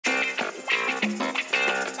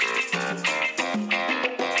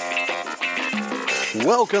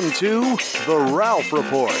Welcome to The Ralph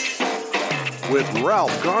Report with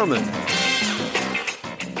Ralph Garman.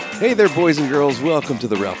 Hey there, boys and girls. Welcome to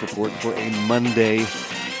The Ralph Report for a Monday.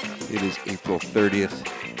 It is April 30th.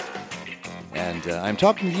 And I'm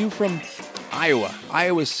talking to you from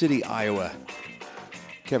Iowa City, Iowa.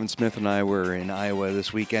 Kevin Smith and I were in Iowa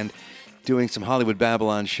this weekend doing some Hollywood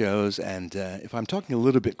Babylon shows. And if I'm talking a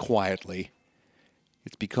little bit quietly,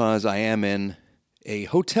 it's because I am in a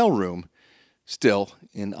hotel room still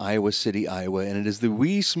in Iowa City, Iowa, and it is the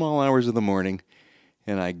wee small hours of the morning,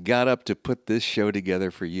 and I got up to put this show together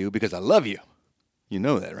for you because I love you. You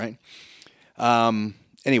know that, right?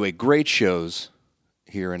 Anyway, great shows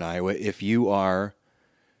here in Iowa. If you are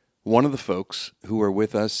one of the folks who are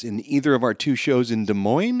with us in either of our two shows in Des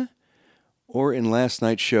Moines or in last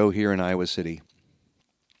night's show here in Iowa City,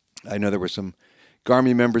 I know there were some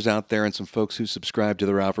Garmy members out there and some folks who subscribe to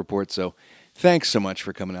the Ralph Report, so thanks so much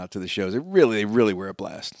for coming out to the shows. They really were a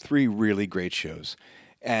blast. 3 really great shows.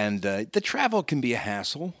 And the travel can be a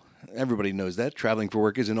hassle. Everybody knows that. Traveling for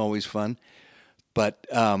work isn't always fun. But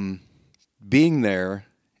being there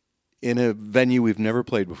in a venue we've never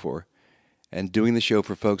played before and doing the show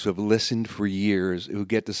for folks who have listened for years, who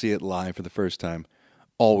get to see it live for the first time,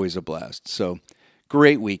 always a blast. So,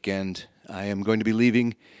 great weekend. I am going to be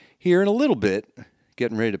leaving here in a little bit,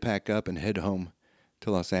 getting ready to pack up and head home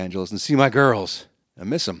to Los Angeles and see my girls. I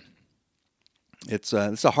miss them. It's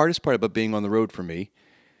the hardest part about being on the road for me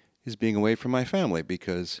is being away from my family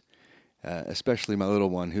because especially my little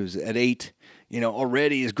one who's at 8,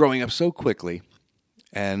 already is growing up so quickly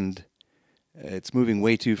and it's moving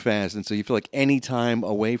way too fast. And so you feel like any time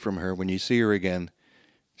away from her, when you see her again,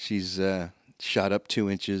 she's shot up 2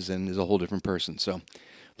 inches and is a whole different person. So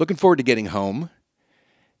looking forward to getting home.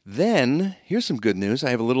 Then, here's some good news. I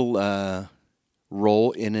have a little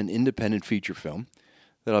role in an independent feature film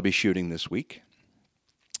that I'll be shooting this week.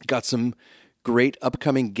 Got some great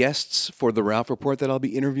upcoming guests for the Ralph Report that I'll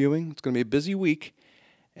be interviewing. It's going to be a busy week.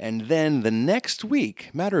 And then the next week,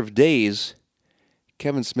 matter of days,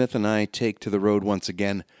 Kevin Smith and I take to the road once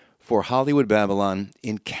again for Hollywood Babylon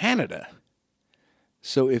in Canada.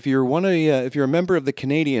 So if you're a member of the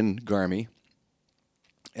Canadian Garmy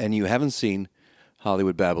and you haven't seen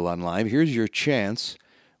Hollywood Babylon live, here's your chance.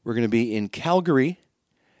 We're going to be in Calgary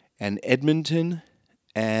and Edmonton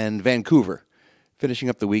and Vancouver, finishing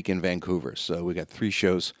up the week in Vancouver. So we got 3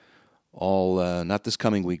 shows, all not this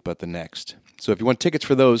coming week, but the next. So if you want tickets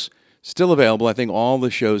for those, still available. I think all the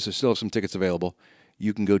shows still have some tickets available.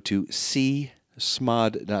 You can go to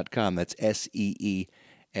seesmod.com. That's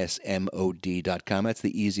SEESMOD.com. That's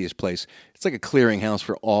the easiest place. It's like a clearinghouse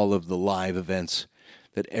for all of the live events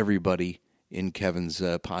that everybody in Kevin's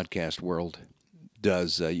podcast world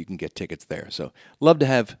does. You can get tickets there. So love to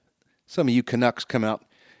have some of you Canucks come out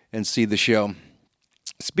and see the show.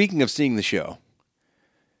 Speaking of seeing the show,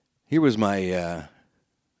 here was my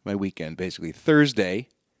my weekend, basically. Thursday,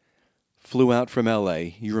 flew out from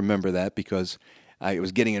L.A. You remember that because I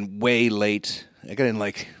was getting in way late. I got in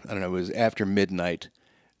it was after midnight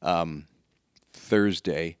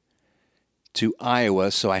Thursday to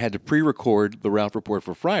Iowa, so I had to pre-record the Ralph Report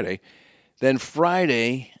for Friday. Then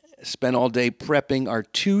Friday, spent all day prepping our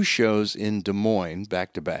 2 shows in Des Moines,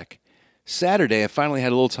 back-to-back. Saturday, I finally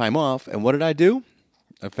had a little time off, and what did I do?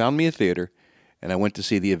 I found me a theater, and I went to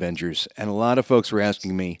see the Avengers. And a lot of folks were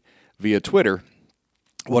asking me via Twitter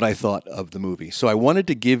what I thought of the movie. So I wanted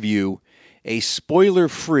to give you a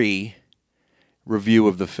spoiler-free review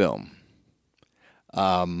of the film.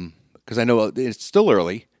 Because I know it's still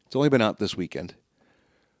early. It's only been out this weekend.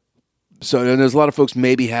 So there's a lot of folks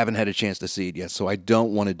maybe haven't had a chance to see it yet, so I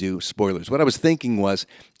don't want to do spoilers. What I was thinking was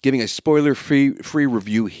giving a spoiler-free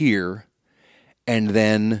review here, and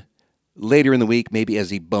then later in the week, maybe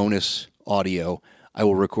as a bonus audio, I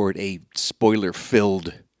will record a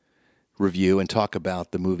spoiler-filled review and talk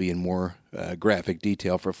about the movie in more graphic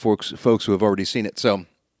detail for folks who have already seen it. So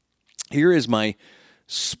here is my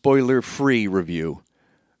spoiler-free review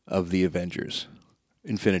of The Avengers: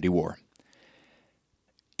 Infinity War.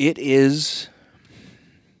 It is,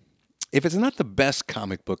 if it's not the best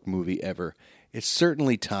comic book movie ever, it's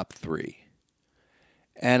certainly top 3.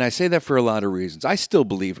 And I say that for a lot of reasons. I still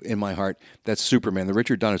believe in my heart that Superman, the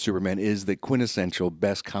Richard Donner Superman, is the quintessential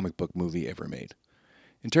best comic book movie ever made.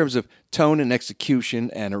 In terms of tone and execution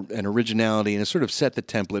and originality, and it sort of set the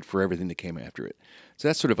template for everything that came after it. So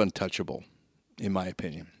that's sort of untouchable, in my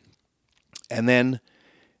opinion. And then,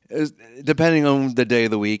 depending on the day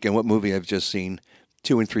of the week and what movie I've just seen,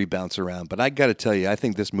 2 and 3 bounce around. But I got to tell you, I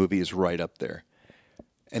think this movie is right up there.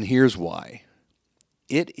 And here's why.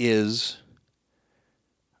 It is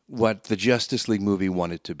what the Justice League movie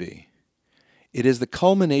wanted to be. It is the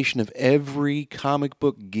culmination of every comic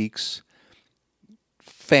book geek's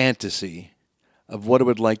fantasy of what it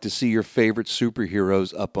would like to see your favorite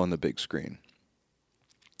superheroes up on the big screen.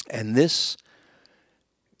 And this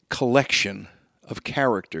collection of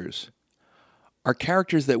characters are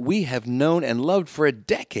characters that we have known and loved for a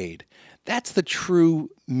decade. That's the true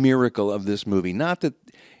miracle of this movie. Not that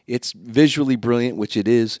it's visually brilliant, which it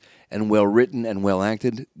is, and well written and well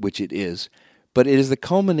acted, which it is, but it is the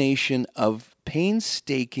culmination of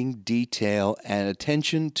painstaking detail and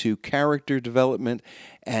attention to character development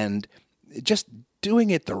and just doing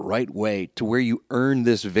it the right way to where you earn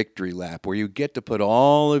this victory lap, where you get to put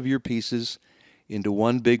all of your pieces into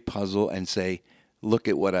one big puzzle and say, look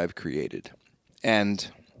at what I've created. And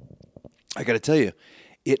I got to tell you,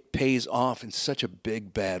 it pays off in such a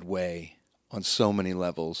big, bad way on so many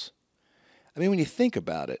levels. I mean, when you think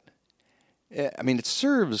about it, it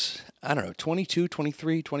serves, 22,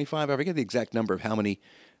 23, 25, I forget the exact number of how many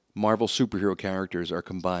Marvel superhero characters are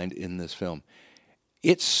combined in this film.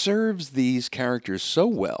 It serves these characters so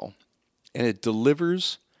well, and it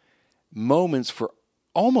delivers moments for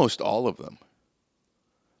almost all of them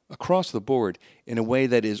across the board in a way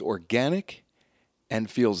that is organic and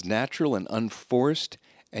feels natural and unforced,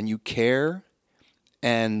 and you care,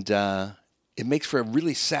 and it makes for a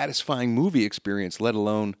really satisfying movie experience, let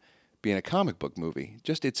alone being a comic book movie.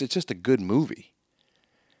 It's just a good movie.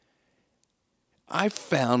 I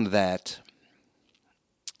found that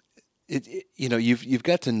you've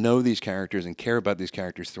got to know these characters and care about these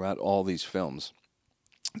characters throughout all these films,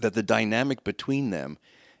 that the dynamic between them,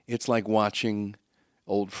 it's like watching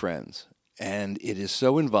old friends. And it is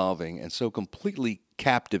so involving and so completely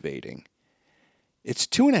captivating. It's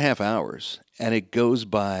 2.5 hours, and it goes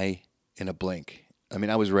by in a blink. I mean,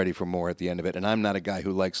 I was ready for more at the end of it, and I'm not a guy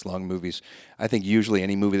who likes long movies. I think usually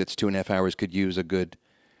any movie that's 2.5 hours could use a good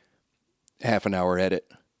half an hour edit.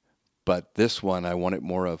 But this one, I wanted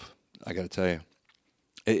more of, I got to tell you.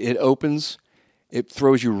 It opens, it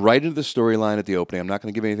throws you right into the storyline at the opening. I'm not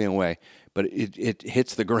going to give anything away, but it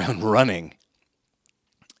hits the ground running.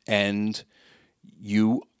 And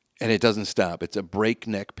it doesn't stop. It's a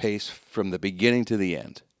breakneck pace from the beginning to the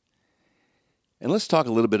end. And let's talk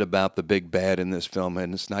a little bit about the big bad in this film,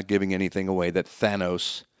 and it's not giving anything away, that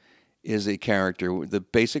Thanos is a character. The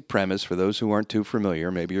basic premise, for those who aren't too familiar,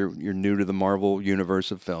 maybe you're new to the Marvel universe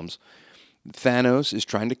of films, Thanos is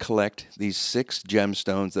trying to collect these 6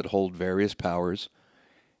 gemstones that hold various powers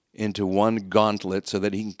into one gauntlet so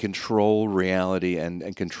that he can control reality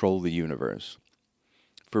and control the universe,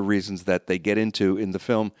 for reasons that they get into in the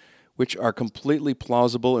film, which are completely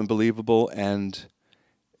plausible and believable and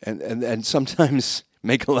sometimes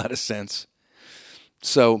make a lot of sense.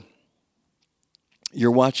 So you're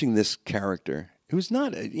watching this character who's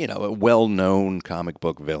not a well-known comic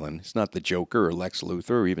book villain. He's not the Joker or Lex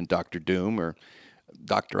Luthor or even Doctor Doom or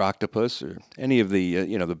Dr. Octopus or any of the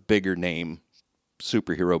the bigger name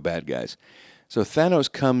superhero bad guys. So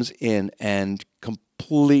Thanos comes in and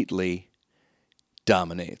completely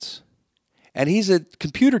dominates. And he's a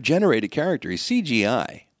computer-generated character. He's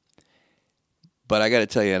CGI. But I got to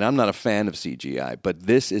tell you, and I'm not a fan of CGI, but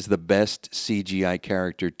this is the best CGI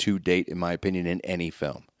character to date, in my opinion, in any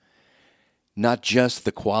film. Not just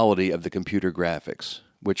the quality of the computer graphics,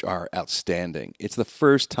 which are outstanding. It's the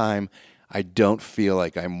first time I don't feel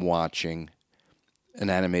like I'm watching an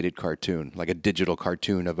animated cartoon, like a digital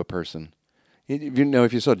cartoon of a person.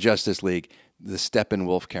 If you saw Justice League, the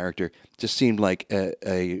Steppenwolf character just seemed like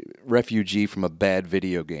a refugee from a bad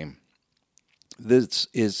video game.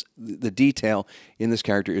 The detail in this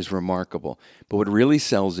character is remarkable. But what really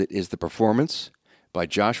sells it is the performance by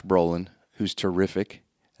Josh Brolin, who's terrific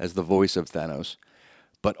as the voice of Thanos,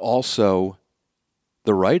 but also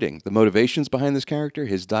the writing, the motivations behind this character,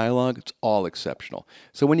 his dialogue, it's all exceptional.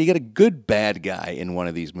 So when you get a good bad guy in one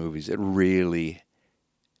of these movies, it really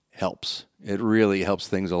helps. It really helps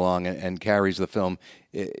things along and carries the film,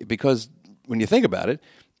 because when you think about it,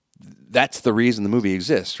 that's the reason the movie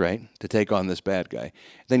exists, right? To take on this bad guy.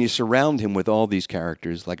 Then you surround him with all these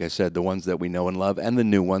characters, like I said, the ones that we know and love and the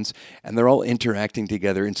new ones, and they're all interacting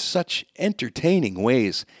together in such entertaining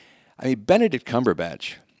ways. I mean, Benedict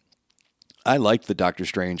Cumberbatch, I liked the Doctor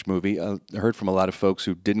Strange movie. I heard from a lot of folks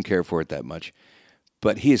who didn't care for it that much,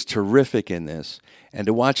 but he is terrific in this. And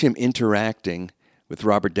to watch him interacting with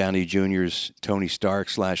Robert Downey Jr.'s Tony Stark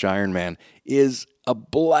 / Iron Man is a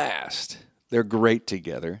blast. They're great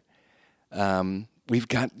together. We've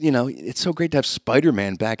got, it's so great to have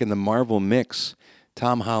Spider-Man back in the Marvel mix.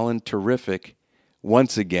 Tom Holland, terrific,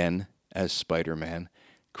 once again as Spider-Man.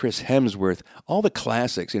 Chris Hemsworth, all the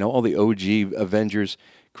classics, all the OG Avengers.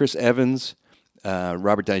 Chris Evans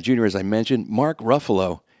Robert Downey Jr., as I mentioned. Mark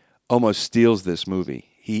Ruffalo almost steals this movie.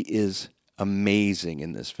 He is amazing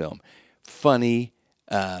in this film. Funny,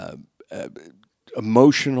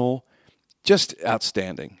 emotional, just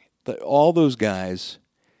outstanding. All those guys,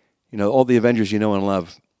 all the Avengers you know and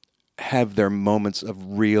love, have their moments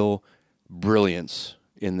of real brilliance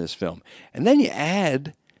in this film. And then you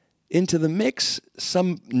add into the mix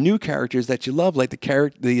some new characters that you love, like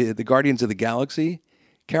the Guardians of the Galaxy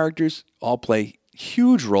characters all play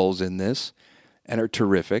huge roles in this and are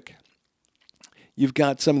terrific. You've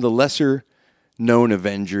got some of the lesser-known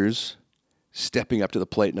Avengers stepping up to the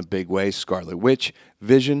plate in a big way. Scarlet Witch,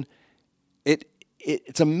 Vision.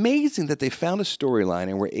 It's amazing that they found a storyline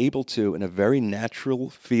and were able to, in a very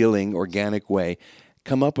natural-feeling, organic way,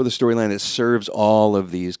 come up with a storyline that serves all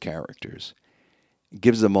of these characters. It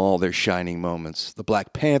gives them all their shining moments. The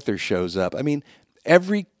Black Panther shows up. I mean,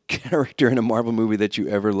 every character in a Marvel movie that you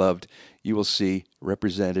ever loved, you will see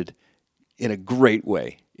represented in a great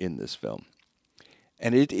way in this film.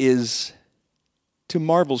 And it is, to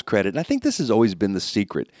Marvel's credit, and I think this has always been the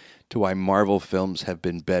secret to why Marvel films have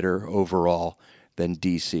been better overall than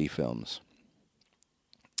DC films,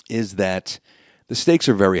 is that the stakes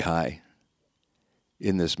are very high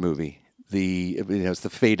in this movie. It's the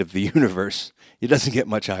fate of the universe. It doesn't get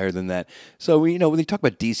much higher than that. So, when you talk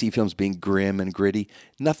about DC films being grim and gritty,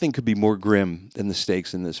 nothing could be more grim than the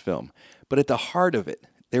stakes in this film. But at the heart of it,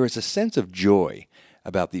 there is a sense of joy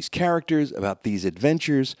about these characters, about these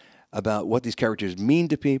adventures, about what these characters mean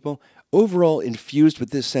to people. Overall, infused with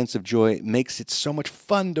this sense of joy makes it so much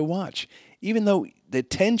fun to watch. Even though the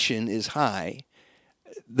tension is high,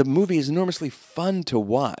 the movie is enormously fun to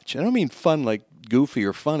watch. I don't mean fun like goofy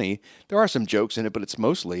or funny. There are some jokes in it, but it's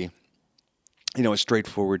mostly, a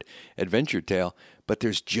straightforward adventure tale. But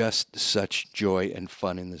there's just such joy and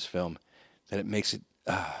fun in this film that it makes it,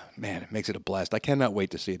 it makes it a blast. I cannot wait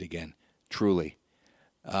to see it again, truly.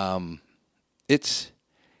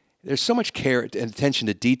 There's so much care and attention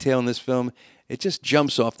to detail in this film. It just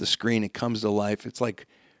jumps off the screen. It comes to life. It's like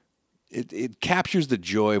it captures the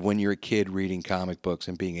joy of when you're a kid reading comic books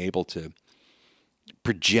and being able to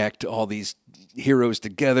project all these heroes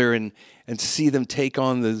together and see them take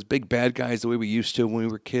on those big bad guys the way we used to when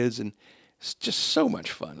we were kids. And it's just so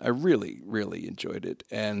much fun. I really, really enjoyed it.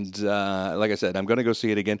 And like I said, I'm going to go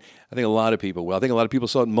see it again. I think a lot of people will. I think a lot of people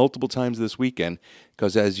saw it multiple times this weekend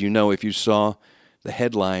because, as you know, if you saw the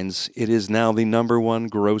headlines, it is now the number one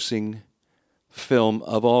grossing film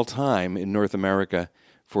of all time in North America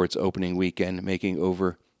for its opening weekend, making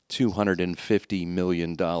over $250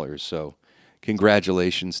 million. So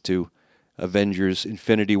congratulations to Avengers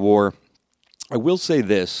Infinity War. I will say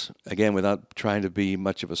this, again, without trying to be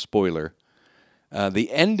much of a spoiler. The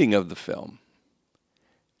ending of the film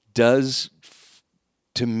does,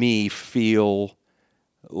 to me, feel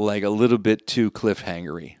like a little bit too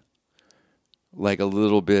cliffhangery. Like a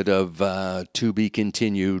little bit of to be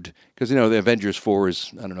continued. Because, the Avengers 4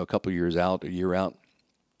 is, a couple years out, a year out.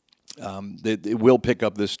 It will pick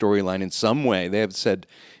up this storyline in some way. They have said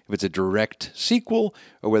if it's a direct sequel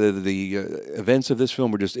or whether the events of this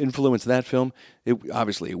film will just influence that film, it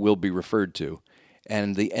will be referred to.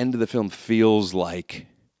 And the end of the film feels like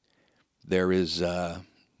there is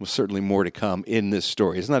certainly more to come in this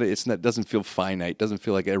story. It doesn't feel finite. It doesn't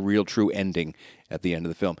feel like a real true ending at the end of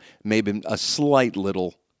the film. Maybe a slight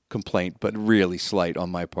little complaint, but really slight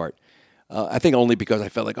on my part. I think only because I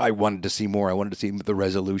felt like I wanted to see more. I wanted to see the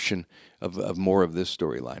resolution of more of this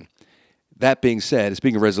storyline. That being said,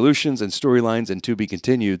 speaking of resolutions and storylines and to be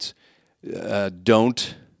continueds,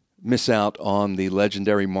 don't miss out on the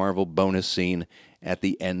legendary Marvel bonus scene at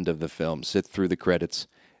the end of the film. Sit through the credits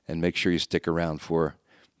and make sure you stick around for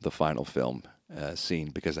the final film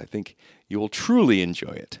scene because I think you will truly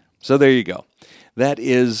enjoy it. So there you go. That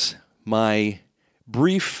is my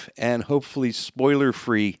brief and hopefully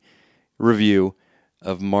spoiler-free review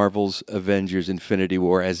of Marvel's Avengers Infinity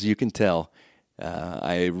War. As you can tell,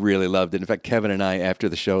 I really loved it. In fact, Kevin and I, after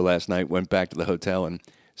the show last night, went back to the hotel and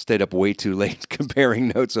stayed up way too late comparing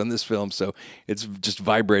notes on this film, so it's just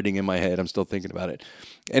vibrating in my head. I'm still thinking about it.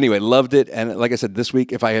 Anyway, loved it, and like I said, this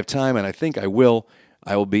week, if I have time, and I think I will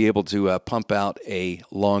be able to pump out a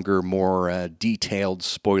longer, more detailed,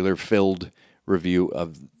 spoiler-filled review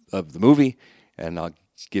of the movie, and I'll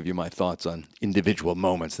give you my thoughts on individual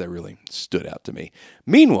moments that really stood out to me.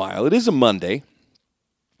 Meanwhile, it is a Monday,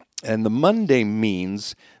 and the Monday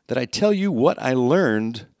means that I tell you what I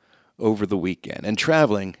learned over the weekend. And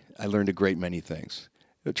traveling, I learned a great many things.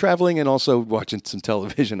 Traveling and also watching some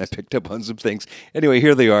television, I picked up on some things. Anyway,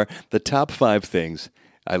 here they are, the top 5 things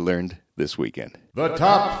I learned this weekend. The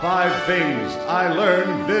top 5 things I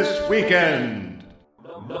learned this weekend.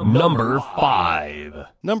 Number 5.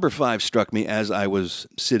 Number 5 struck me as I was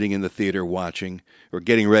sitting in the theater watching, or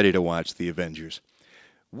getting ready to watch, The Avengers.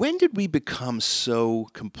 When did we become so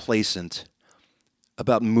complacent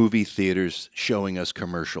about movie theaters showing us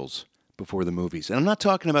commercials before the movies? And I'm not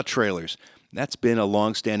talking about trailers. That's been a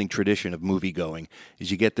long-standing tradition of movie-going,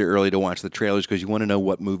 is you get there early to watch the trailers because you want to know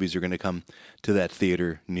what movies are going to come to that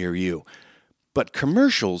theater near you. But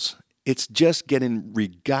commercials, it's just getting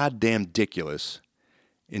goddamn ridiculous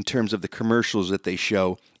in terms of the commercials that they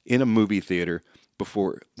show in a movie theater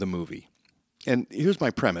before the movie. And here's my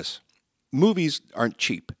premise. Movies aren't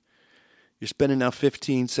cheap. You're spending now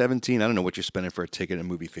 $15, $17, I don't know what you're spending for a ticket in a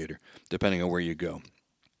movie theater, depending on where you go.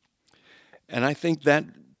 And I think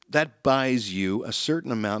that buys you a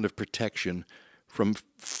certain amount of protection from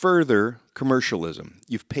further commercialism.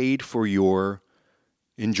 You've paid for your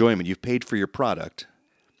enjoyment. You've paid for your product.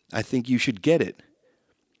 I think you should get it.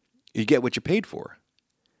 You get what you paid for.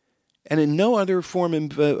 And in no other form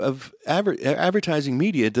of advertising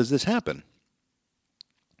media does this happen.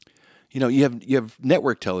 You know, you have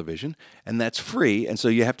network television, and that's free, and so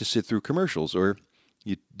you have to sit through commercials, or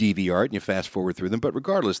you DVR it and you fast forward through them. But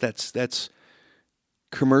regardless, that's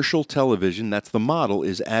commercial television. That's the model,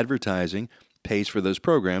 is advertising pays for those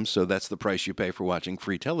programs, so that's the price you pay for watching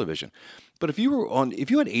free television. But if you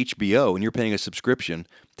had HBO and you're paying a subscription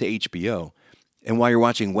to HBO, and while you're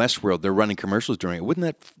watching Westworld, they're running commercials during it, wouldn't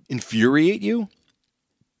that infuriate you?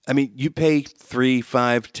 I mean, you pay $3,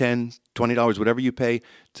 $5, $10, $20, whatever you pay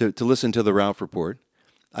to listen to the Ralph Report.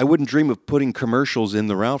 I wouldn't dream of putting commercials in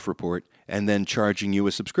the Ralph Report and then charging you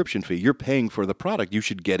a subscription fee. You're paying for the product. You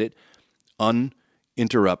should get it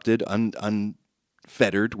uninterrupted,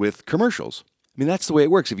 unfettered with commercials. I mean, that's the way it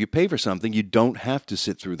works. If you pay for something, you don't have to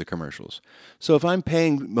sit through the commercials. So if I'm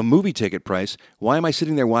paying a movie ticket price, why am I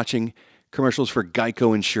sitting there watching commercials for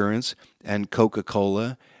Geico Insurance and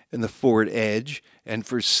Coca-Cola and the Ford Edge and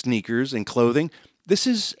for sneakers and clothing?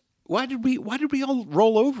 Why did we all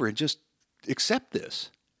roll over and just accept this?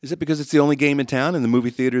 Is it because it's the only game in town and the movie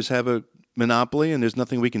theaters have a monopoly and there's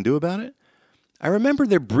nothing we can do about it? I remember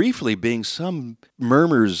there briefly being some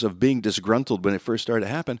murmurs of being disgruntled when it first started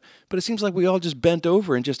to happen, but it seems like we all just bent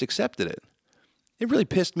over and just accepted it. It really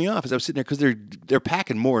pissed me off as I was sitting there because they're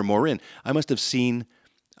packing more and more in. I must have seen,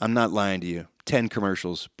 I'm not lying to you, 10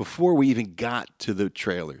 commercials before we even got to the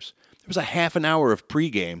trailers. There was a half an hour of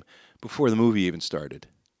pregame before the movie even started.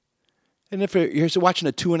 And if you're watching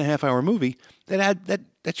a 2.5-hour movie,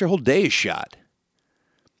 that's your whole day is shot.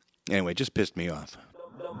 Anyway, it just pissed me off.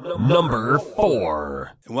 Number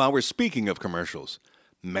 4. And while we're speaking of commercials,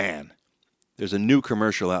 man, there's a new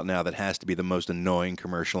commercial out now that has to be the most annoying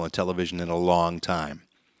commercial on television in a long time.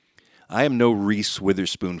 I am no Reese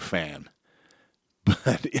Witherspoon fan,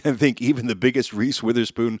 but I think even the biggest Reese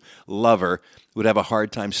Witherspoon lover would have a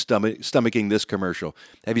hard time stomaching this commercial.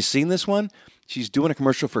 Have you seen this one? She's doing a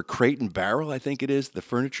commercial for Crate and Barrel, I think it is, the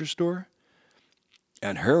furniture store.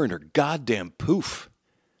 And her goddamn poof.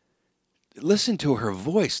 Listen to her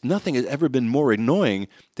voice. Nothing has ever been more annoying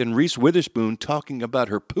than Reese Witherspoon talking about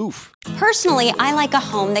her poof. Personally, I like a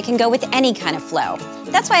home that can go with any kind of flow.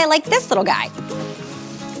 That's why I like this little guy.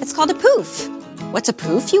 It's called a poof. What's a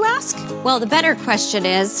poof, you ask? Well, the better question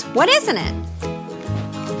is, what isn't it?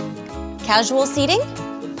 Casual seating?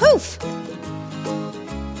 Poof.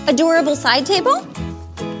 A durable side table?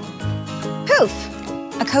 Poof.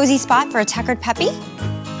 A cozy spot for a tuckered puppy?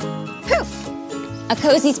 Poof. A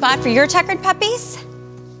cozy spot for your tuckered puppies?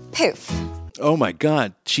 Poof. Oh my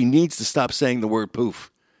God, she needs to stop saying the word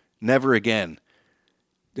poof. Never again.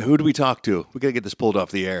 Who do we talk to? We gotta get this pulled off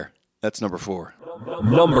the air. That's number 4.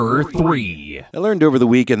 Number 3. I learned over the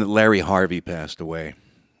weekend that Larry Harvey passed away.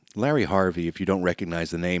 Larry Harvey, if you don't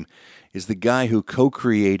recognize the name, is the guy who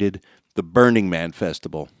co-created the Burning Man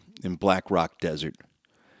Festival in Black Rock Desert.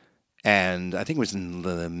 And I think it was in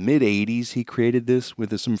the mid-'80s he created this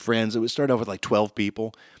with some friends. It started off with like 12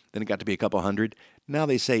 people. Then it got to be a couple hundred. Now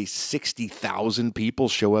they say 60,000 people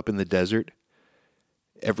show up in the desert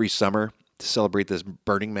every summer to celebrate this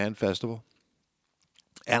Burning Man Festival.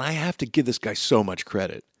 And I have to give this guy so much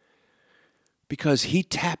credit because he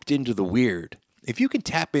tapped into the weird. If you can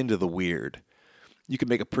tap into the weird, you can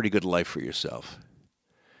make a pretty good life for yourself.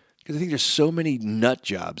 Because I think there's so many nut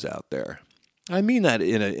jobs out there. I mean that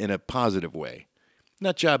in a positive way.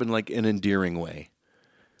 Nut job in like an endearing way.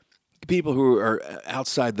 People who are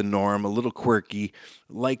outside the norm, a little quirky,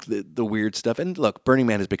 like the weird stuff. And look, Burning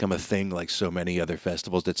Man has become a thing like so many other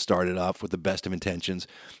festivals that started off with the best of intentions,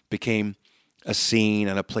 became a scene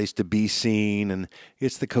and a place to be seen, and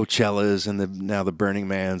it's the Coachellas and now the Burning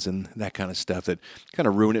Mans and that kind of stuff that kind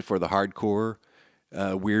of ruin it for the hardcore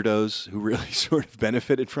weirdos who really sort of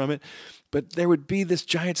benefited from it. But there would be this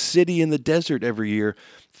giant city in the desert every year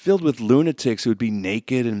filled with lunatics who would be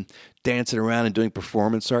naked and dancing around and doing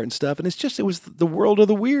performance art and stuff. And it was the world of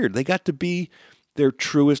the weird. They got to be their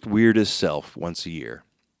truest, weirdest self once a year.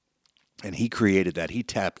 And he created that. He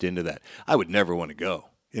tapped into that. I would never want to go.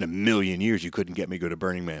 In a million years, you couldn't get me to go to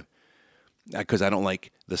Burning Man. Because I don't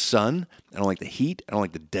like the sun. I don't like the heat. I don't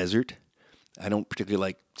like the desert. I don't particularly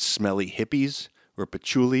like smelly hippies or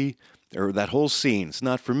patchouli or that whole scene. It's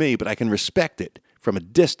not for me, but I can respect it from a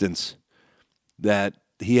distance that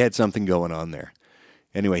he had something going on there.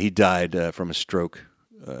 Anyway, he died from a stroke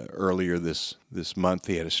earlier this month.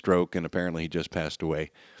 He had a stroke, and apparently he just passed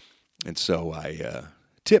away. And so I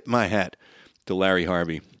tip my hat to Larry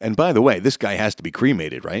Harvey. And by the way, this guy has to be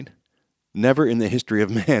cremated, right? Never in the history of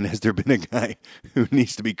man has there been a guy who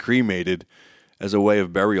needs to be cremated as a way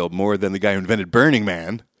of burial more than the guy who invented Burning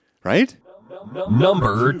Man, right?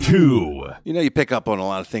 Number 2. You know, you pick up on a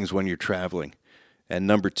lot of things when you're traveling. And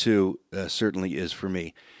number 2 certainly is for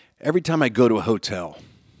me. Every time I go to a hotel,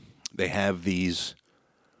 they have these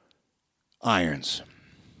irons.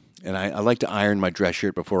 And I like to iron my dress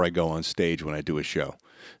shirt before I go on stage when I do a show.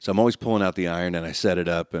 So I'm always pulling out the iron, and I set it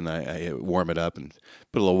up, and I warm it up, and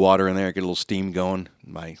put a little water in there, get a little steam going.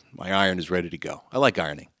 My iron is ready to go. I like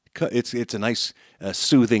ironing. It's a nice,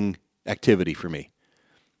 soothing activity for me.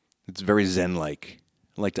 It's very zen-like.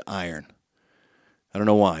 I like to iron. I don't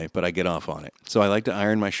know why, but I get off on it. So I like to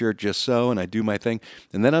iron my shirt just so, and I do my thing.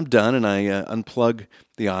 And then I'm done, and I unplug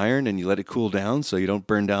the iron, and you let it cool down so you don't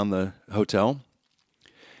burn down the hotel.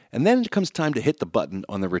 And then it comes time to hit the button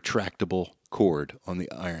on the retractable cord on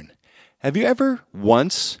the iron. Have you ever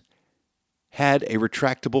once had a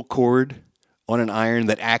retractable cord on an iron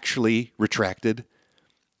that actually retracted?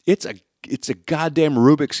 It's a goddamn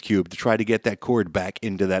Rubik's Cube to try to get that cord back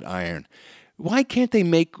into that iron. Why can't they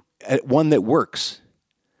make one that works?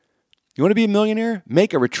 You want to be a millionaire?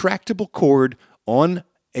 Make a retractable cord on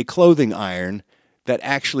a clothing iron that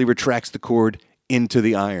actually retracts the cord into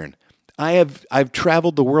the iron. I've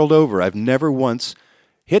traveled the world over. I've never once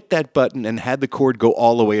hit that button and had the cord go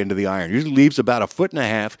all the way into the iron. It usually leaves about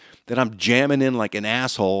 1.5 feet that I'm jamming in like an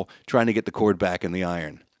asshole trying to get the cord back in the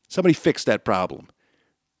iron. Somebody fix that problem.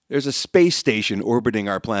 There's a space station orbiting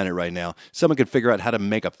our planet right now. Someone could figure out how to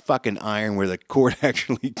make a fucking iron where the cord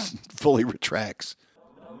actually fully retracts.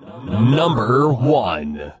 Number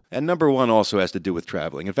 1. And number 1 also has to do with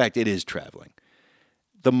traveling. In fact, it is traveling.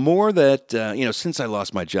 The more that, since I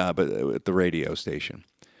lost my job at the radio station,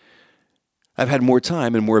 I've had more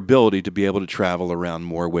time and more ability to be able to travel around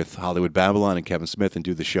more with Hollywood Babylon and Kevin Smith and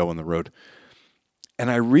do the show on the road.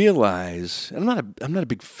 And I realize, I'm not a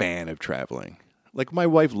big fan of traveling. Like, my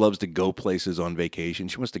wife loves to go places on vacation.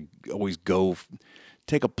 She wants to always go,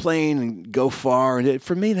 take a plane and go far. And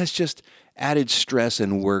for me, that's just added stress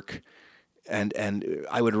and work. And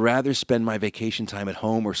I would rather spend my vacation time at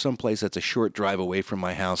home or someplace that's a short drive away from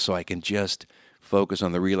my house so I can just focus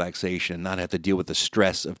on the relaxation and not have to deal with the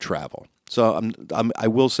stress of travel. So I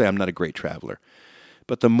will say I'm not a great traveler.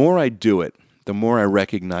 But the more I do it, the more I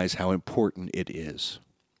recognize how important it is.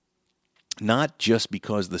 Not just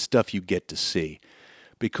because of the stuff you get to see,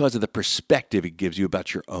 because of the perspective it gives you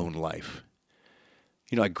about your own life.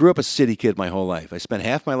 You know, I grew up a city kid my whole life. I spent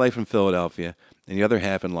half my life in Philadelphia and the other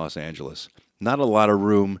half in Los Angeles. Not a lot of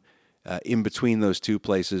room in between those two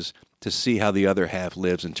places to see how the other half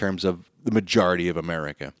lives in terms of the majority of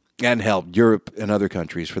America. And hell, Europe and other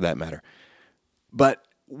countries for that matter. But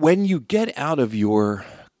when you get out of your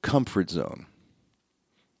comfort zone,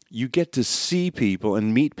 you get to see people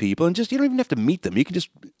and meet people, and just you don't even have to meet them. You can just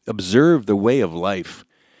observe the way of life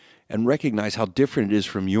and recognize how different it is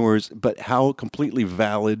from yours, but how completely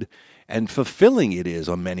valid and fulfilling it is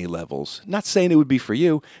on many levels. Not saying it would be for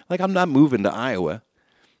you. Like, I'm not moving to Iowa,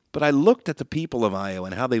 but I looked at the people of Iowa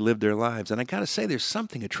and how they lived their lives, and I got to say there's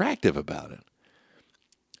something attractive about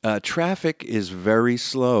it. Traffic is very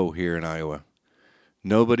slow here in Iowa.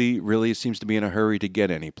 Nobody really seems to be in a hurry to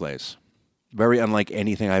get any place. Very unlike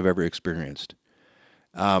anything I've ever experienced.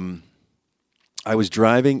 I was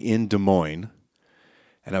driving in Des Moines,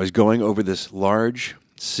 and I was going over this large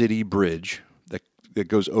city bridge that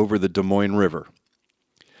goes over the Des Moines River.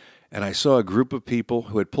 And I saw a group of people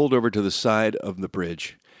who had pulled over to the side of the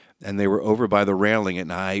bridge, and they were over by the railing,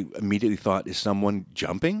 and I immediately thought, is someone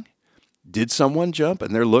jumping? Did someone jump?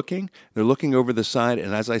 And they're looking over the side,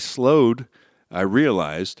 and as I slowed, I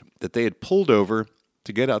realized that they had pulled over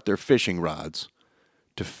to get out their fishing rods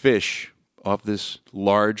to fish off this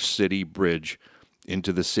large city bridge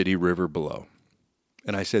into the city river below.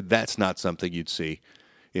 And I said, that's not something you'd see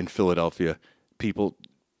in Philadelphia. People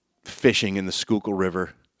fishing in the Schuylkill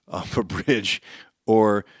River off a bridge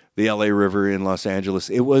or the LA River in Los Angeles.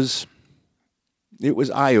 It was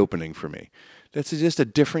eye-opening for me. That's just a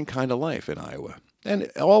different kind of life in Iowa and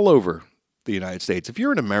all over the United States. If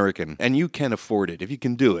you're an American and you can afford it, if you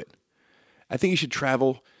can do it, I think you should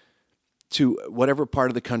travel to whatever part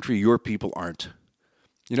of the country your people aren't.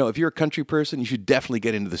 You know, if you're a country person, you should definitely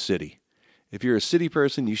get into the city. If you're a city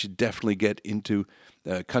person, you should definitely get into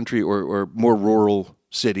country or more rural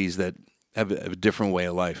cities that have a different way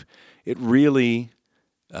of life. It really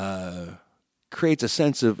creates a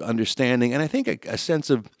sense of understanding and I think a sense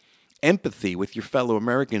of empathy with your fellow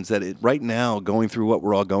Americans that right now, going through what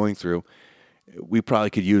we're all going through, we probably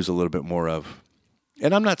could use a little bit more of.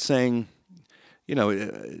 And I'm not saying, you know,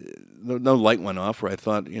 no light went off where I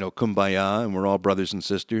thought, you know, kumbaya and we're all brothers and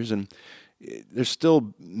sisters. And there's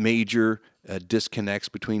still major disconnects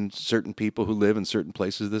between certain people who live in certain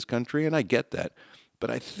places of this country, and I get that. But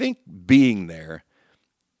I think being there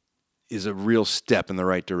is a real step in the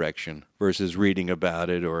right direction versus reading about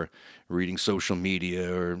it or reading social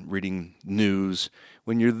media or reading news.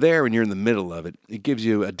 When you're there and you're in the middle of it, it gives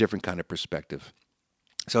you a different kind of perspective.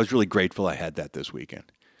 So I was really grateful I had that this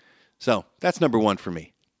weekend. So that's number one for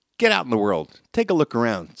me. Get out in the world. Take a look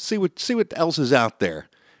around. See what else is out there.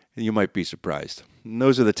 And you might be surprised. And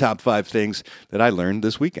those are the top 5 things that I learned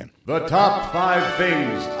this weekend. The top 5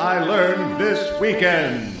 things I learned this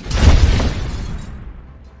weekend.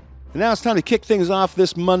 And now it's time to kick things off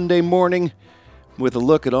this Monday morning with a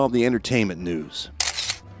look at all the entertainment news.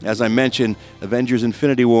 As I mentioned, Avengers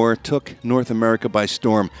Infinity War took North America by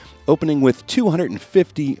storm, opening with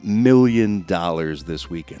 $250 million this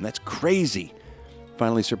weekend. That's crazy.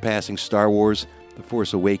 Finally surpassing Star Wars: The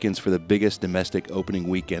Force Awakens for the biggest domestic opening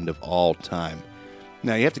weekend of all time.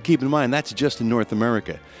 Now, you have to keep in mind, that's just in North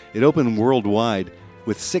America. It opened worldwide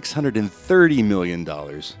with $630 million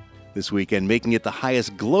this weekend, making it the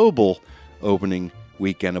highest global opening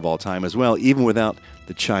weekend of all time as well, even without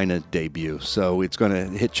the China debut. So it's going to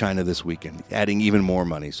hit China this weekend, adding even more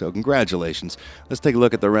money. So congratulations. Let's take a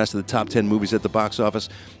look at the rest of the top 10 movies at the box office.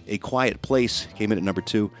 A Quiet Place came in at number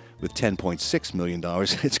 2 with $10.6 million.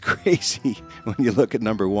 It's crazy when you look at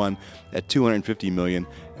number 1 at $250 million,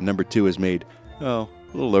 and number 2 has made, a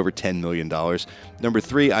little over $10 million. Number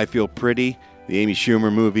 3, I Feel Pretty, the Amy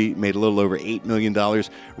Schumer movie, made a little over $8 million.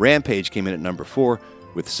 Rampage came in at number 4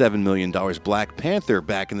 with $7 million. Black Panther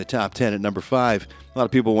back in the top 10 at number 5. A lot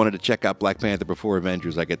of people wanted to check out Black Panther before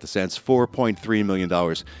Avengers, I get the sense. $4.3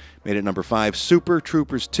 million. Made it number 5. Super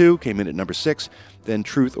Troopers 2 came in at number 6. Then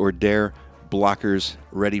Truth or Dare, Blockers,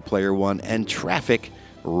 Ready Player One, and Traffic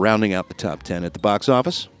rounding out the top 10 at the box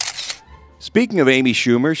office. Speaking of Amy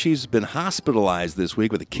Schumer, she's been hospitalized this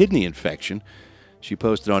week with a kidney infection. She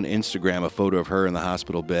posted on Instagram a photo of her in the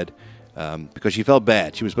hospital bed because she felt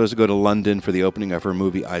bad. She was supposed to go to London for the opening of her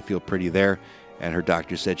movie, I Feel Pretty there, and her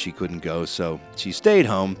doctor said she couldn't go, so she stayed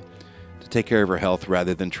home to take care of her health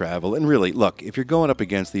rather than travel. And really, look, if you're going up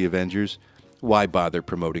against the Avengers, why bother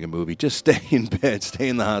promoting a movie? Just stay in bed, stay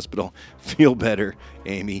in the hospital, feel better,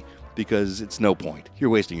 Amy, because it's no point. You're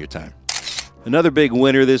wasting your time. Another big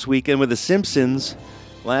winner this weekend with The Simpsons.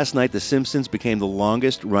 Last night, The Simpsons became the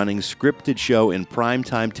longest-running scripted show in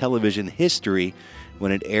primetime television history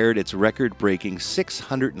when it aired its record-breaking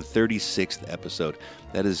 636th episode.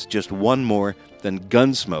 That is just one more than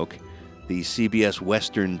Gunsmoke, the CBS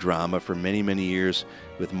Western drama for many, many years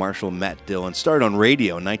with Marshall Matt Dillon. Started on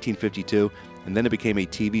radio in 1952, and then it became a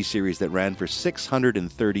TV series that ran for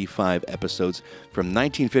 635 episodes from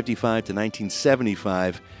 1955 to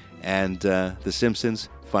 1975, and The Simpsons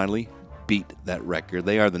finally beat that record.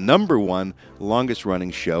 They are the number 1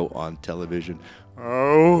 longest-running show on television.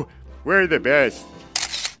 Oh, we're the best.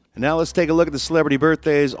 And now let's take a look at the celebrity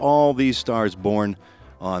birthdays. All these stars born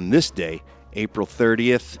on this day, April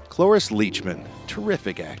 30th. Cloris Leachman,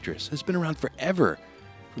 terrific actress, has been around forever.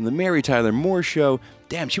 From the Mary Tyler Moore Show,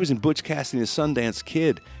 damn, she was in Butch Cassidy and the Sundance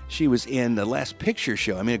Kid. She was in The Last Picture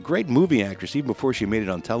Show. I mean, a great movie actress, even before she made it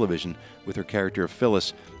on television with her character of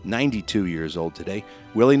Phyllis, 92 years old today.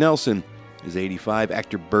 Willie Nelson is 85.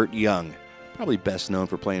 Actor Burt Young, probably best known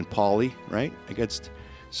for playing Paulie, right, against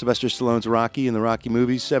Sylvester Stallone's Rocky in the Rocky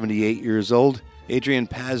movies, 78 years old. Adrian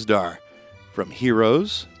Pasdar from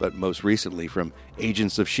Heroes, but most recently from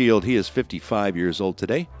Agents of S.H.I.E.L.D., he is 55 years old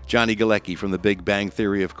today. Johnny Galecki from The Big Bang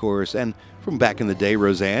Theory, of course, and from back in the day,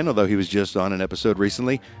 Roseanne, although he was just on an episode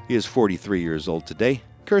recently, he is 43 years old today.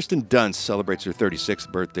 Kirsten Dunst celebrates her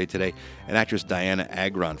 36th birthday today, and actress Diana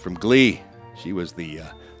Agron from Glee. She was the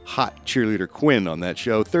hot cheerleader Quinn on that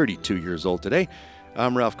show, 32 years old today.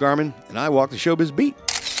 I'm Ralph Garman, and I walk the showbiz beat.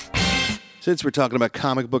 Since we're talking about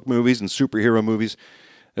comic book movies and superhero movies,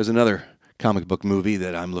 There's another comic book movie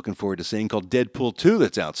that I'm looking forward to seeing called Deadpool 2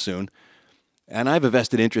 that's out soon. And I have a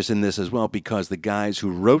vested interest in this as well because the guys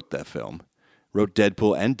who wrote that film, wrote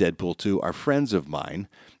Deadpool and Deadpool 2, are friends of mine.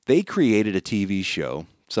 They created a TV show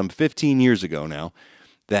some 15 years ago now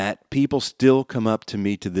that people still come up to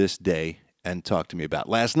me to this day and talk to me about.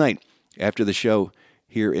 Last night, after the show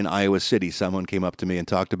here in Iowa City, someone came up to me and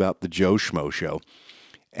talked about the JOE SCHMO Show.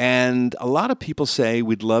 And a lot of people say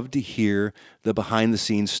we'd love to hear the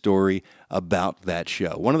behind-the-scenes story about that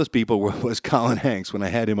show. One of those people was Colin Hanks. When I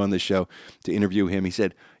had him on the show to interview him, he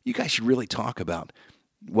said, you guys should really talk about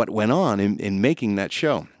what went on in making that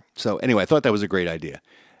show. So anyway, I thought that was a great idea.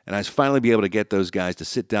 And I was finally be able to get those guys to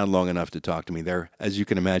sit down long enough to talk to me. They're, as you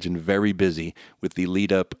can imagine, very busy with the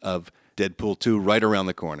lead-up of Deadpool 2 right around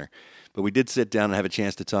the corner. But we did sit down and have a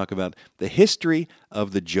chance to talk about the history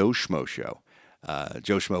of the JOE SCHMO Show.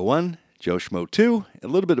 JOE SCHMO 1, JOE SCHMO 2, a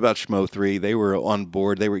little bit about SCHMO 3. They were on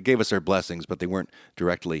board. They gave us their blessings, but they weren't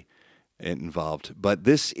directly involved. But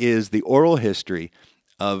this is the oral history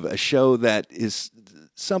of a show that is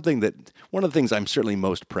something that, one of the things I'm certainly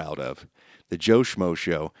most proud of, the JOE SCHMO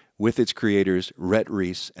Show with its creators, Rhett,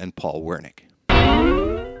 Reese, and Paul Wernick.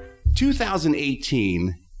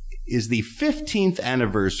 2018 is the 15th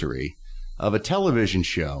anniversary of a television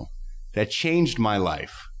show that changed my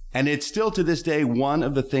life. And it's still to this day one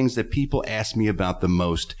of the things that people ask me about the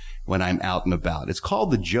most when I'm out and about. It's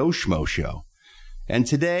called the JOE SCHMO Show. And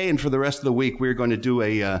today and for the rest of the week, we're going to do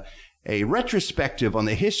a retrospective on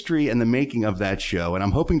the history and the making of that show. And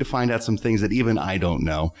I'm hoping to find out some things that even I don't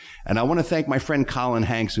know. And I want to thank my friend Colin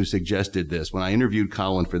Hanks, who suggested this. When I interviewed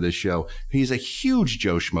Colin for this show, he's a huge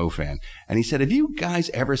JOE SCHMO fan. And he said, have you guys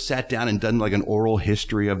ever sat down and done like an oral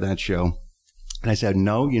history of that show? And I said,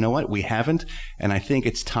 no, you know what? We haven't. And I think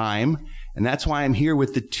it's time. And that's why I'm here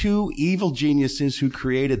with the two evil geniuses who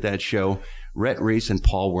created that show, Rhett, Reese, and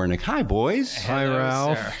Paul Wernick. Hi, boys. Hi,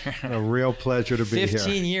 Ralph. A real pleasure to be here.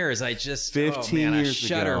 15 years. I just, 15 years a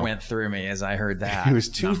shudder ago. Went through me as I heard that. It was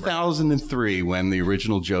 2003 when the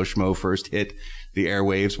original JOE SCHMO first hit the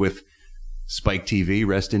airwaves with Spike TV,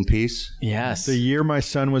 rest in peace. Yes. The year my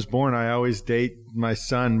son was born, I always date my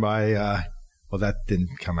son by... well, that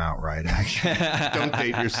didn't come out right, actually. Don't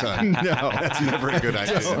date your son. No. That's never a good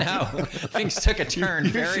idea. No. Things took a turn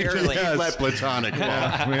very early. Just let platonic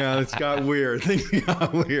along. Yeah, it's got weird. Things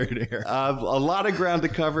got weird here. A lot of ground to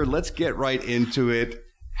cover. Let's get right into it.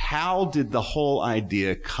 How did the whole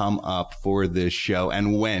idea come up for this show,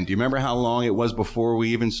 and when? Do you remember how long it was before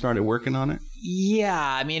we even started working on it? Yeah,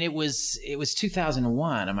 I mean, it was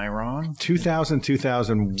 2001. Am I wrong?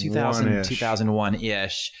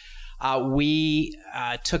 2001-ish. We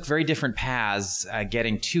took very different paths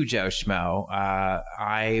getting to JOE SCHMO.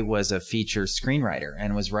 I was a feature screenwriter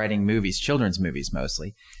and was writing movies, children's movies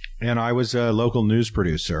mostly. And I was a local news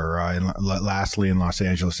producer, lastly in Los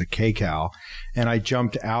Angeles at KCAL. And I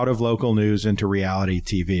jumped out of local news into reality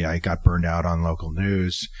TV. I got burned out on local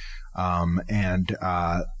news. And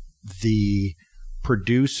the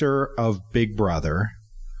producer of Big Brother,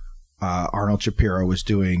 Arnold Shapiro, was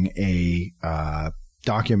doing a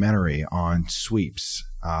documentary on sweeps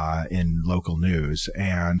in local news,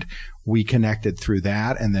 and we connected through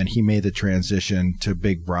that, and then he made the transition to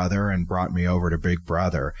Big Brother and brought me over to Big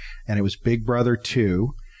Brother, and it was Big Brother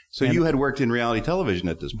 2. So you had worked in reality television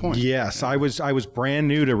at this point. Yes, I was brand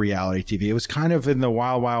new to reality TV. It was kind of in the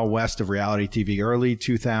wild, wild west of reality TV, early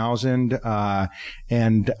 2000,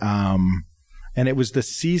 and it was the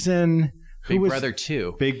season... Big Brother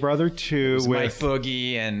 2. Big Brother 2 with Mike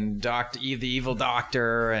Boogie and the Evil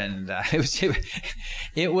Doctor, and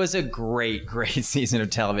it was a great season of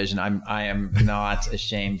television. I am not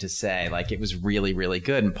ashamed to say, like, it was really, really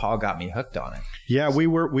good, and Paul got me hooked on it. Yeah, we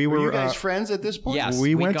were. Were you guys friends at this point? Yes,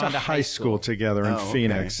 we went to high school together in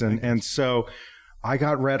Phoenix, okay. and so I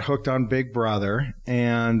got Rhett hooked on Big Brother,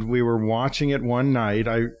 and we were watching it one night.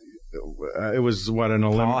 It was an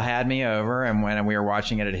Paul had me over, and when we were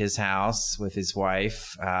watching it at his house with his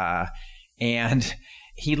wife, and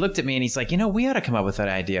he looked at me and he's like, we ought to come up with an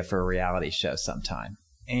idea for a reality show sometime.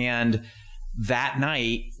 And that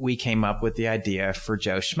night we came up with the idea for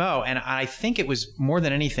JOE SCHMO. And I think it was more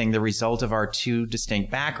than anything the result of our two distinct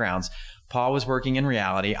backgrounds. Paul was working in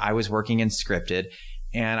reality. I was working in scripted.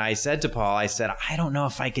 And I said to Paul, I don't know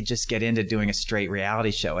if I could just get into doing a straight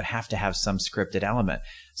reality show. It'd have to have some scripted element.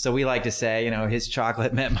 So we like to say, his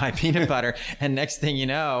chocolate met my peanut butter. And next thing you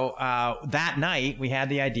know, that night we had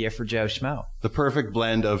the idea for Joe Schmo. The perfect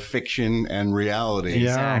blend of fiction and reality.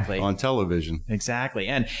 Exactly. On television. Exactly.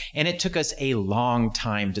 And it took us a long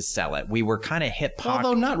time to sell it. We were kind of hip hop.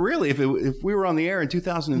 Although not really. If we were on the air in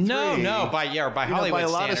 2003. No. By Hollywood by a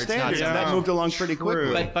lot of standards. That moved along pretty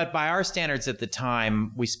quickly. But by our standards at the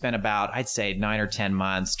time, we spent about, I'd say, 9 or 10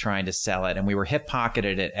 months trying to sell it. And we were hip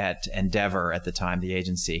pocketed it at Endeavor at the time, the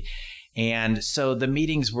agency. And so the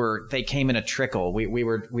meetings they came in a trickle. We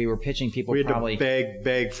were pitching people. We had probably to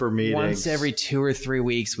beg for meetings. Once every 2 or 3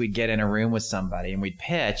 weeks, we'd get in a room with somebody and we'd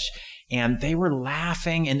pitch. And they were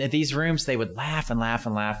laughing. And at these rooms, they would laugh and laugh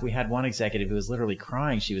and laugh. We had one executive who was literally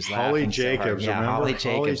crying. She was laughing. Holly Jacobs. So hard. Yeah, Holly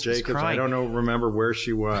Jacobs was crying. I don't remember where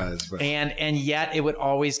she was. But. And yet it would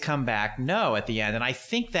always come back no at the end. And I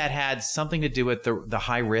think that had something to do with the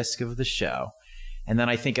high risk of the show. And then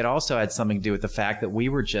I think it also had something to do with the fact that we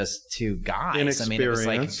were just two guys. I mean, it was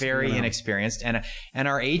like very inexperienced. And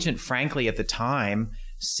our agent, frankly, at the time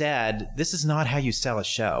said, this is not how you sell a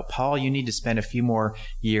show. Paul, you need to spend a few more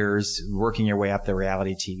years working your way up the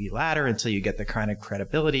reality TV ladder until you get the kind of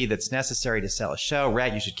credibility that's necessary to sell a show.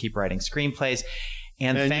 Rhett, you should keep writing screenplays.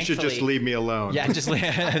 And you should just leave me alone. Yeah, just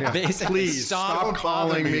basically please stop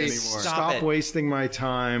calling me anymore. Stop wasting my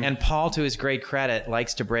time. And Paul, to his great credit,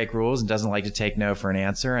 likes to break rules and doesn't like to take no for an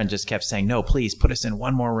answer and just kept saying, no, please put us in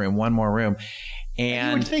one more room.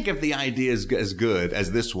 And you would think if the idea is as good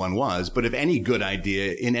as this one was, but if any good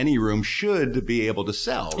idea in any room should be able to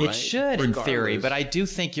sell, right? It should, in theory. But I do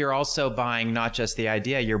think you're also buying not just the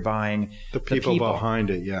idea, you're buying the people behind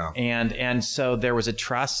it, yeah. And so there was a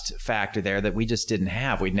trust factor there that we just didn't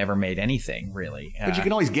have. We'd never made anything, really. But you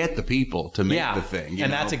can always get the people to make the thing.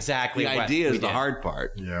 And that's exactly what the idea is the hard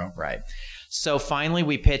part. Yeah. Right. So finally,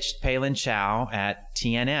 we pitched Palin Chow at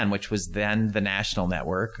TNN, which was then the national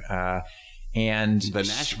network. And the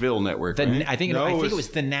Nashville network, right? I think it was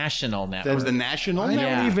the National Network. That was the National Network?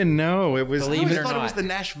 I don't even know. It was. I thought it was the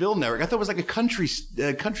Nashville Network. I thought it was like a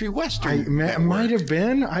country western. It might have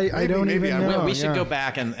been. I don't even know. We should go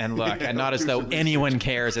back and look. And not as though anyone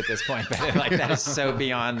cares at this point, but like that is so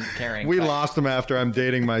beyond caring. We lost them after I'm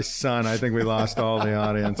dating my son. I think we lost all the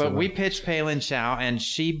audience. But we pitched Palin Chow, and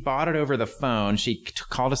she bought it over the phone. She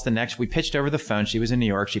called us we pitched over the phone. She was in New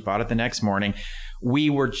York. She bought it the next morning.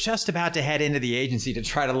 We were just about to head into the agency to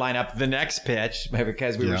try to line up the next pitch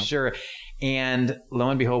because we were sure. And lo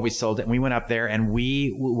and behold, we sold it. And we went up there and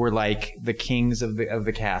we were like the kings of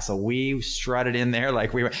the castle. We strutted in there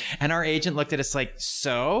like we were. And our agent looked at us like,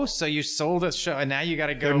 so you sold a show and now you got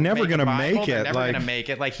to go. They're never going to make it. They're never going to make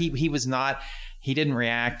it. Like he was not. He didn't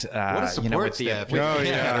react, what a support staff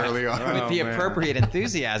early on. With the appropriate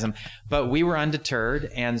enthusiasm. But we were undeterred.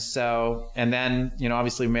 And then,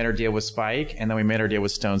 obviously we made our deal with Spike, and then we made our deal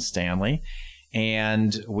with Stone Stanley.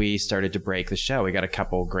 And we started to break the show. We got a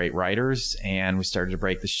couple great writers, and we started to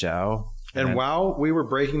break the show. And while we were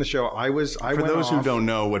breaking the show, For those who don't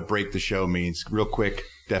know what break the show means, real quick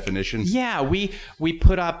definition. Yeah, we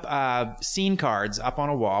put up scene cards up on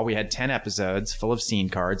a wall. We had 10 episodes full of scene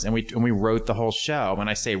cards, and we wrote the whole show. When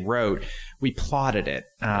I say wrote, we plotted it.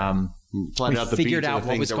 We figured out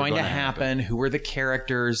what was going to happen, who were the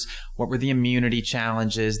characters, what were the immunity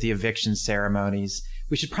challenges, the eviction ceremonies.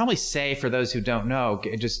 We should probably say, for those who don't know,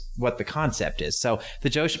 just what the concept is. So the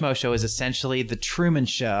Joe Schmo Show is essentially the Truman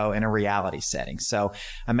Show in a reality setting. So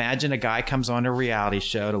imagine a guy comes on a reality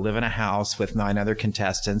show to live in a house with 9 other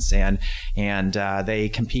contestants, and they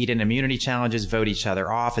compete in immunity challenges, vote each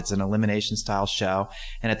other off. It's an elimination style show.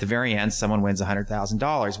 And at the very end, someone wins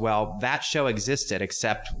 $100,000. Well, that show existed,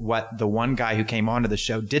 except what the one guy who came onto the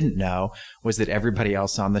show didn't know was that everybody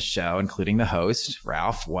else on the show, including the host,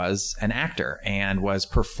 Ralph, was an actor and was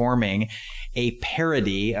performing a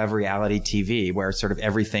parody of reality TV where sort of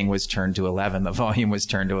everything was turned to 11. The volume was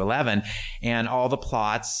turned to 11. And all the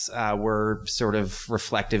plots were sort of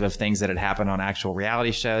reflective of things that had happened on actual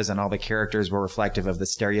reality shows. And all the characters were reflective of the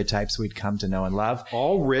stereotypes we'd come to know and love.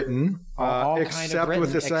 All written, except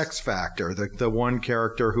with this X factor, the one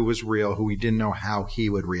character who was real, who we didn't know how he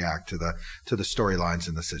would react to the storylines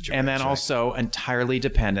in the situation. And then also entirely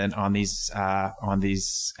dependent on these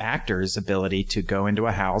actors' ability to go into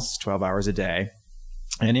a house 12 hours a day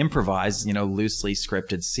and improvise, loosely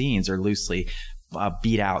scripted scenes or loosely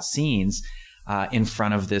beat out scenes in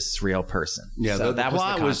front of this real person. Yeah, so the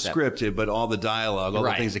plot was scripted, but all the dialogue, all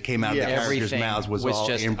the things that came out of the characters' mouths was all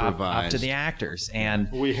just improvised. Up to the actors. And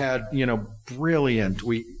we had, brilliant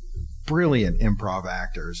improv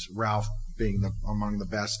actors, Ralph being among the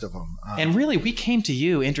best of them. And really, we came to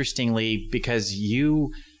you, interestingly, because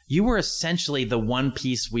you you were essentially the one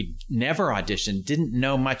piece we never auditioned, didn't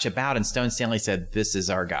know much about. And Stone Stanley said, this is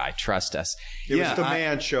our guy. Trust us. It was the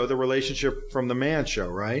Man Show, the relationship from the Man Show,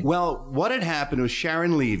 right? Well, what had happened was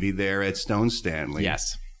Sharon Levy there at Stone Stanley.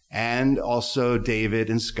 Yes. And also David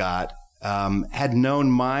and Scott had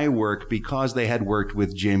known my work because they had worked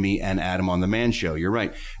with Jimmy and Adam on the Man Show. You're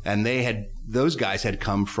right. And those guys had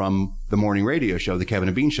come from the morning radio show, the Kevin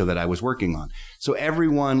and Bean show that I was working on. So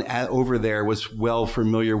everyone over there was well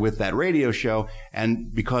familiar with that radio show.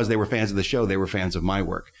 And because they were fans of the show, they were fans of my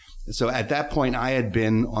work. So at that point, I had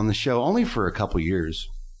been on the show only for a couple years,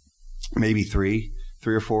 maybe three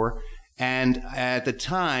or four. And at the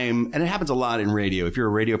time, and it happens a lot in radio, if you're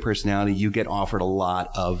a radio personality, you get offered a lot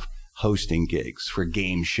of hosting gigs for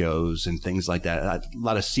game shows and things like that. A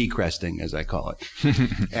lot of seacresting, as I call it.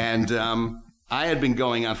 And I had been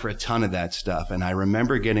going out for a ton of that stuff. And I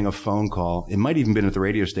remember getting a phone call, it might even been at the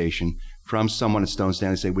radio station, from someone at Stone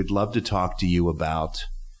Stanley saying, we'd love to talk to you about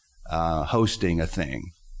hosting a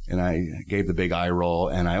thing. And I gave the big eye roll,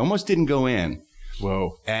 and I almost didn't go in.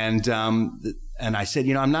 Whoa. And I said,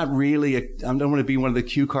 I'm not really, I don't want to be one of the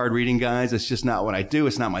cue card reading guys. It's just not what I do.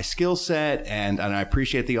 It's not my skill set. And I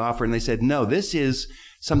appreciate the offer. And they said, no, this is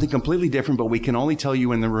something completely different, but we can only tell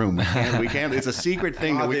you in the room. We can't, it's a secret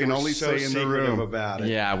thing that we can only say in the room. About it.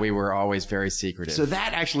 Yeah, we were always very secretive. So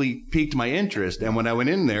that actually piqued my interest. And when I went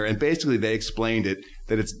in there, and basically they explained it,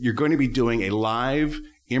 that you're going to be doing a live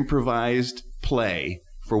improvised play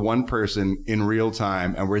for one person in real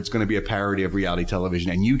time, and where it's going to be a parody of reality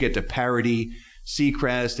television. And you get to parody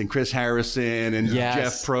Seacrest and Chris Harrison and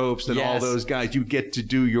Jeff Probst and all those guys. You get to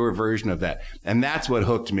do your version of that. And that's what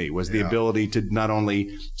hooked me, was the ability to not only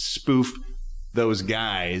spoof those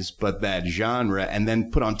guys, but that genre, and then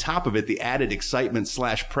put on top of it the added excitement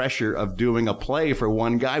 / pressure of doing a play for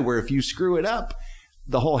one guy, where if you screw it up,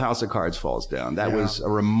 the whole house of cards falls down. That was a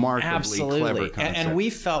remarkably clever concept. And we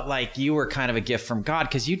felt like you were kind of a gift from God,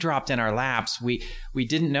 because you dropped in our laps. We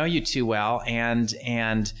didn't know you too well, and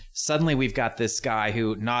suddenly we've got this guy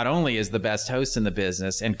who not only is the best host in the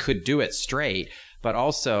business and could do it straight, but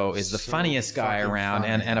also is the funniest guy around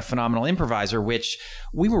and a phenomenal improviser, which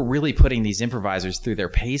we were really putting these improvisers through their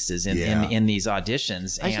paces in these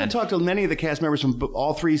auditions. I still talk to many of the cast members from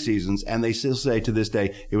all 3 seasons, and they still say to this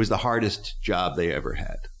day it was the hardest job they ever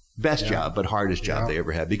had. Best job, but hardest job they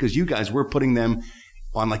ever had, because you guys were putting them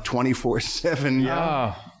on like 24/7,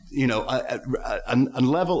 a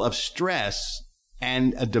level of stress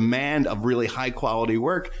and a demand of really high quality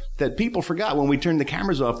work that people forgot. When we turned the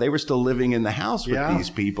cameras off, they were still living in the house with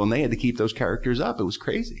these people, and they had to keep those characters up. It was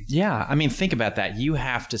crazy. Yeah. I mean, think about that. You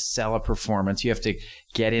have to sell a performance. You have to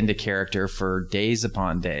get into character for days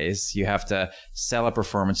upon days. You have to sell a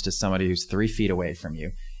performance to somebody who's 3 feet away from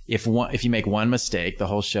you. If you make one mistake, the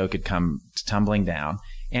whole show could come tumbling down.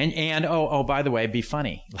 And by the way, be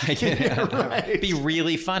funny. Be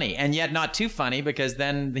really funny, and yet not too funny, because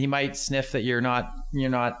then he might sniff that you're not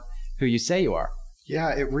who you say you are.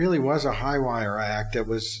 Yeah, it really was a high wire act that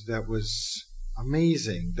was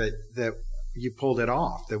amazing that you pulled it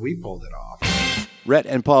off, that we pulled it off. Rhett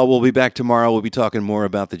and Paul will be back tomorrow. We'll be talking more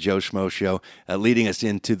about the Joe Schmo Show, leading us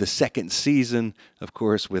into the 2nd season, of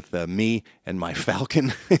course, with me and my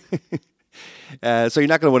Falcon. So you're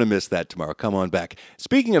not going to want to miss that tomorrow. Come on back.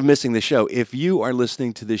 Speaking of missing the show, if you are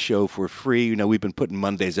listening to the show for free, we've been putting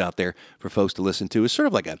Mondays out there for folks to listen to. It's sort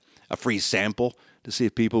of like a free sample to see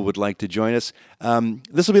if people would like to join us.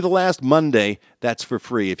 This will be the last Monday that's for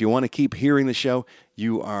free. If you want to keep hearing the show,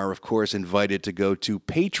 you are, of course, invited to go to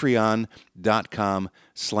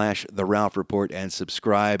patreon.com/The Ralph Report and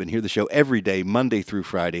subscribe and hear the show every day, Monday through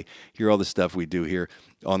Friday. Hear all the stuff we do here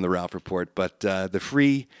on The Ralph Report. But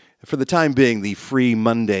for the time being, the free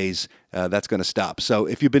Mondays, that's going to stop. So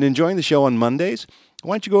if you've been enjoying the show on Mondays,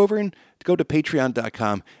 why don't you go over and go to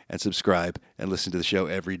patreon.com and subscribe and listen to the show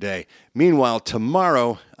every day. Meanwhile,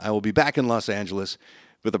 tomorrow, I will be back in Los Angeles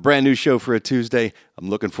with a brand new show for a Tuesday. I'm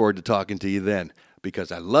looking forward to talking to you then,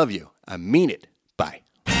 because I love you. I mean it. Bye.